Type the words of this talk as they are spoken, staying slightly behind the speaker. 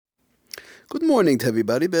Good morning to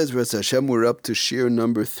everybody. Bezras Hashem, we're up to Shir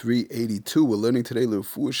number 382. We're learning today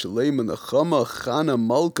L'Refuah Shalema Nechama Chana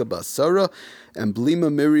Malka Bas Sarah and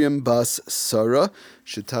Blima Miriam Bas Sarah. They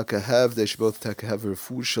should both have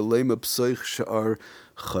Refuah Shalema Psoich Sha'ar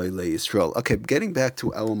Chaylei Yisrael. Okay, getting back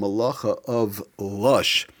to our malacha of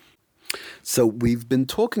lush. So we've been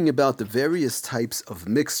talking about the various types of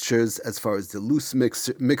mixtures as far as the loose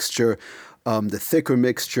mixture, the thicker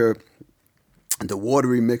mixture, the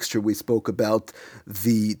watery mixture. We spoke about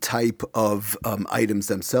the type of items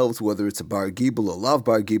themselves, whether it's a bar gibel or lav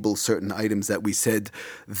bar gibel, certain items that we said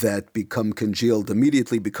that become congealed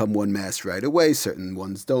immediately, become one mass right away, certain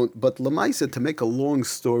ones don't. But Lamaisa, to make a long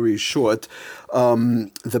story short,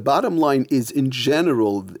 the bottom line is, in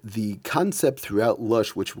general, the concept throughout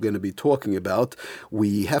lush, which we're going to be talking about,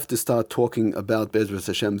 we have to start talking about, Bezras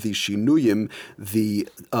Hashem, the shinuyim, the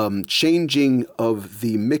changing of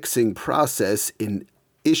the mixing process in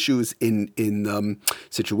issues, in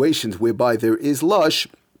situations whereby there is lush.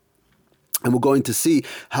 And we're going to see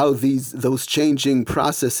how those changing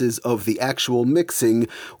processes of the actual mixing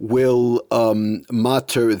will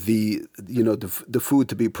matter the food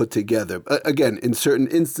to be put together. Again, in certain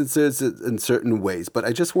instances, in certain ways. But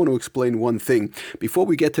I just want to explain one thing before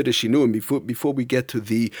we get to the shinuim, before we get to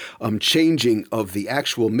the changing of the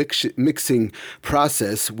actual mixing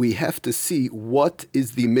process. We have to see what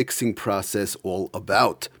is the mixing process all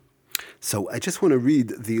about. So I just want to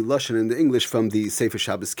read the Lashon in the English from the Sefer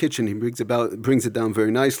Shabbos Kitchen. He brings it down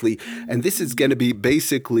very nicely. And this is going to be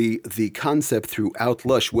basically the concept throughout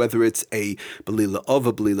lush, whether it's a belila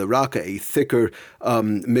ova, belila raka, a thicker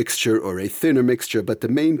mixture or a thinner mixture. But the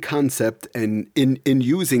main concept, and in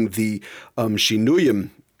using the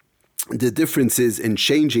shinuyim, the differences in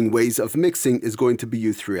changing ways of mixing, is going to be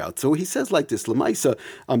used throughout. So he says like this, Lamaisa,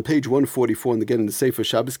 on page 144, and again in the Sefer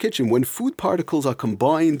Shabbos Kitchen, when food particles are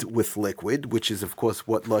combined with liquid, which is of course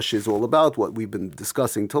what lush is all about, what we've been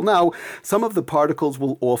discussing till now, some of the particles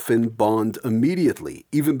will often bond immediately,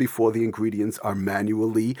 even before the ingredients are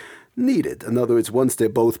manually needed. In other words, once they're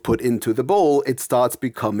both put into the bowl, it starts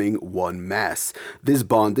becoming one mass. This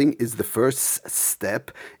bonding is the first step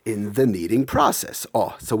in the kneading process.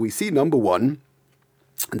 So we see, number one,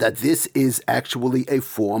 that this is actually a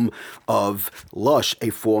form of lush,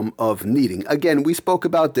 a form of kneading. Again, we spoke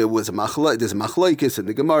about there's a machlokes in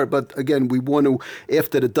the Gemara, but again, we want to,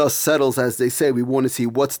 after the dust settles, as they say, we want to see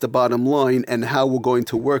what's the bottom line and how we're going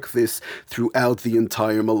to work this throughout the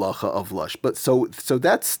entire malacha of lush. But so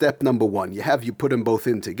that's step number one. You put them both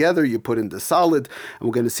in together, you put in the solid, and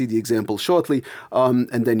we're going to see the example shortly, and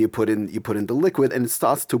then you put in the liquid, and it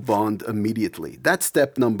starts to bond immediately. That's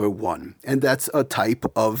step number one, and that's a type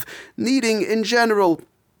of kneading in general.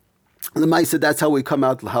 L'maisa, that's how we come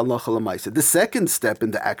out halacha l'maisa. The second step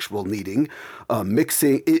in the actual kneading,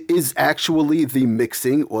 mixing, is actually the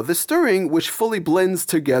mixing or the stirring, which fully blends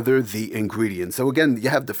together the ingredients. So again, you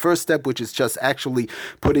have the first step, which is just actually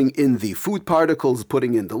putting in the food particles,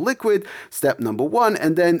 putting in the liquid, step number one,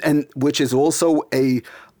 and which is also a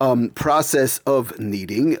process of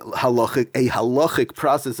kneading, a halachic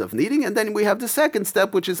process of kneading, and then we have the second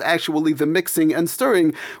step, which is actually the mixing and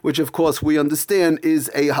stirring, which of course we understand is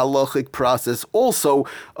a halachic process also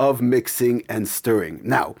of mixing and stirring.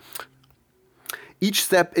 Now, each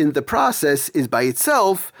step in the process is by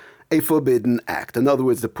itself a forbidden act. In other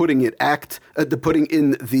words, the putting in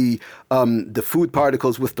the food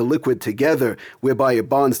particles with the liquid together, whereby it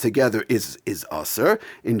bonds together, is asur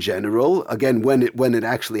in general. Again, when it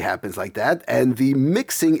actually happens like that, and the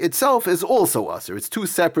mixing itself is also asur. It's two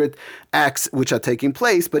separate acts which are taking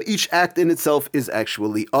place, but each act in itself is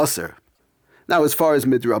actually asur. Now, as far as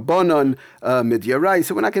midrabanan, midyarai,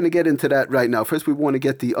 so we're not going to get into that right now. First, we want to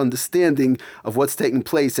get the understanding of what's taking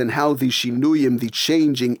place and how the shinuyim, the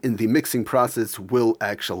changing in the mixing process, will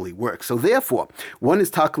actually work. So, therefore, one is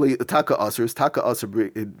taka asur. Taka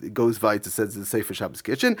asur, it goes vayt, it says in the Sefer Shabbos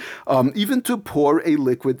Kitchen, even to pour a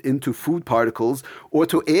liquid into food particles or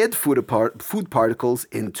to add food particles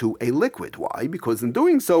into a liquid. Why? Because in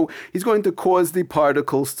doing so, he's going to cause the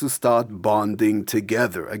particles to start bonding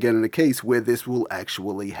together. Again, in a case where this will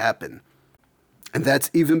actually happen. And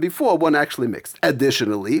that's even before one actually mixed.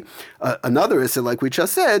 Additionally, another issue, like we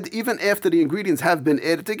just said, even after the ingredients have been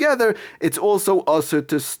added together, it's also asur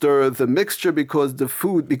to stir the mixture because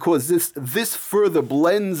this further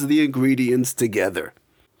blends the ingredients together.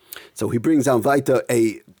 So he brings down Vaita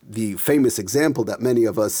the famous example that many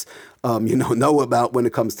of us know about when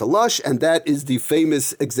it comes to lush, and that is the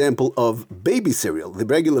famous example of baby cereal. The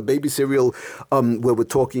regular baby cereal, where we're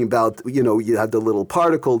talking about, you have the little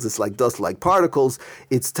particles, it's like dust-like particles.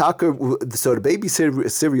 It's taka, so the baby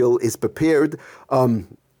cereal is prepared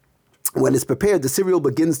when it's prepared, the cereal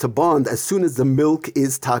begins to bond as soon as the milk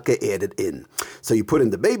is taka added in. So you put in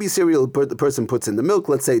the baby cereal, the person puts in the milk,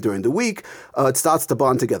 let's say during the week, it starts to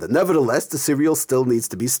bond together. Nevertheless, the cereal still needs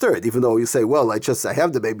to be stirred, even though you say, well, I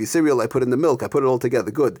have the baby cereal, I put in the milk, I put it all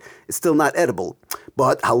together, good. It's still not edible.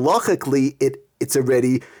 But halachically, it's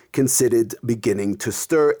already considered beginning to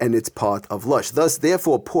stir, and it's part of lush. Thus,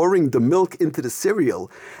 therefore, pouring the milk into the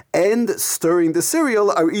cereal and stirring the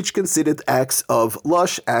cereal are each considered acts of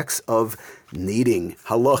lush, acts of kneading,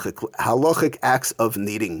 halachic acts of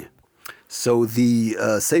kneading. So the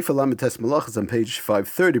Sefer Lamed Tes Malachos on page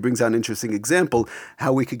 530 brings out an interesting example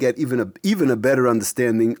how we could get even a better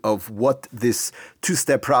understanding of what this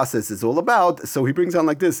two-step process is all about. So he brings out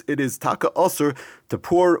like this: it is taka osur to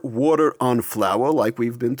pour water on flour, like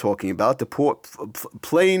we've been talking about. To pour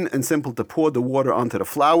plain and simple, to pour the water onto the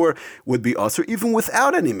flour would be osur even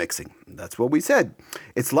without any mixing. That's what we said.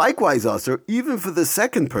 It's likewise osur even for the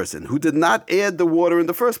second person who did not add the water in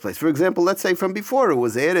the first place. For example, let's say from before it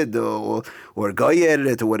was added, or a guy added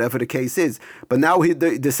it, or whatever the case is. But now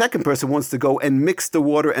the second person wants to go and mix the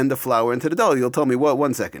water and the flour into the dough. You'll tell me, well,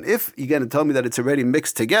 one second. If you're going to tell me that it's already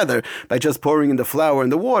mixed together by just pouring in the flour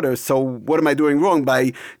and the water, so what am I doing wrong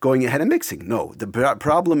by going ahead and mixing? No, the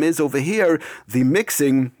problem is over here, the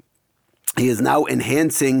mixing. He is now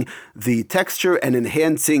enhancing the texture and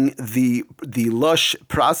enhancing the lush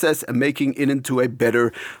process and making it into a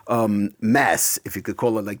better mass, if you could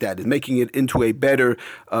call it like that, and making it into a better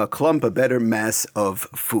clump, a better mass of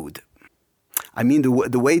food. I mean,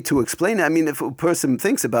 the way to explain it, I mean, if a person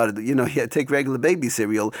thinks about it, you take regular baby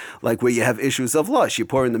cereal, like where you have issues of lush. You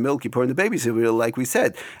pour in the milk, you pour in the baby cereal, like we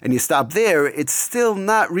said, and you stop there, it's still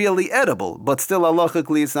not really edible, but still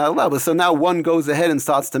halachically it's not allowed. So now one goes ahead and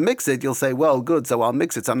starts to mix it, you'll say, well, good, so I'll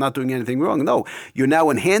mix it, so I'm not doing anything wrong. No, you're now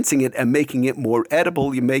enhancing it and making it more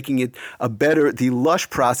edible, you're making it the lush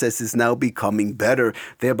process is now becoming better,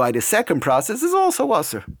 thereby the second process is also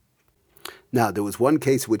asur. Now, there was one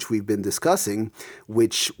case which we've been discussing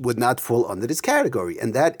which would not fall under this category,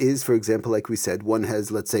 and that is, for example, like we said, one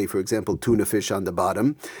has, let's say, for example, tuna fish on the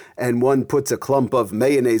bottom, and one puts a clump of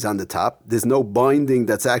mayonnaise on the top. There's no binding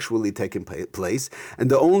that's actually taking place,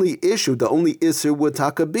 and the only issur would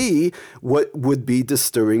taka be what would be the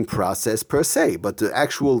stirring process per se, but the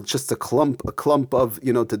actual, just a clump of,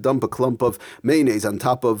 to dump a clump of mayonnaise on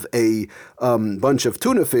top of a bunch of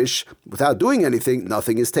tuna fish without doing anything,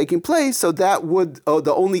 nothing is taking place, so that would,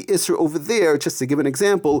 the only issur over there, just to give an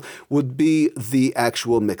example, would be the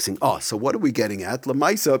actual mixing. So what are we getting at?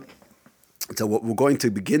 Lamaisa. So what we're going to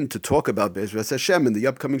begin to talk about, Be'ezras Hashem, in the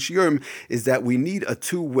upcoming shiurim, is that we need a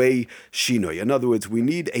two-way shinoi. In other words, we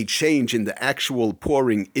need a change in the actual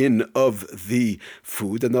pouring in of the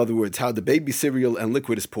food. In other words, how the baby cereal and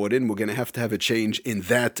liquid is poured in, we're going to have a change in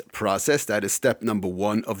that process. That is step number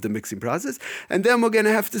one of the mixing process. And then we're going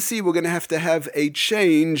to have to have a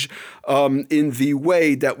change in the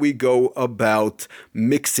way that we go about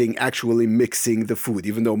actually mixing the food.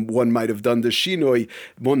 Even though one might have done the shinoi,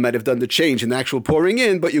 one might have done the change in the actual pouring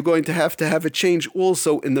in, but you're going to have a change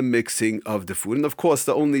also in the mixing of the food. And of course,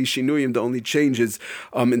 the only shinuyim, the only changes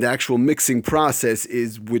in the actual mixing process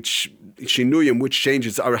is which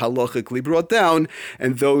changes are halachically brought down,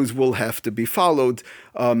 and those will have to be followed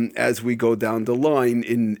as we go down the line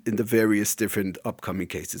in the various different upcoming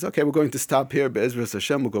cases. Okay, we're going to stop here. Be'ezras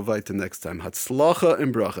Hashem, we'll go weiter next time. Hatzlacha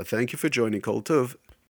and bracha. Thank you for joining Kol Tov.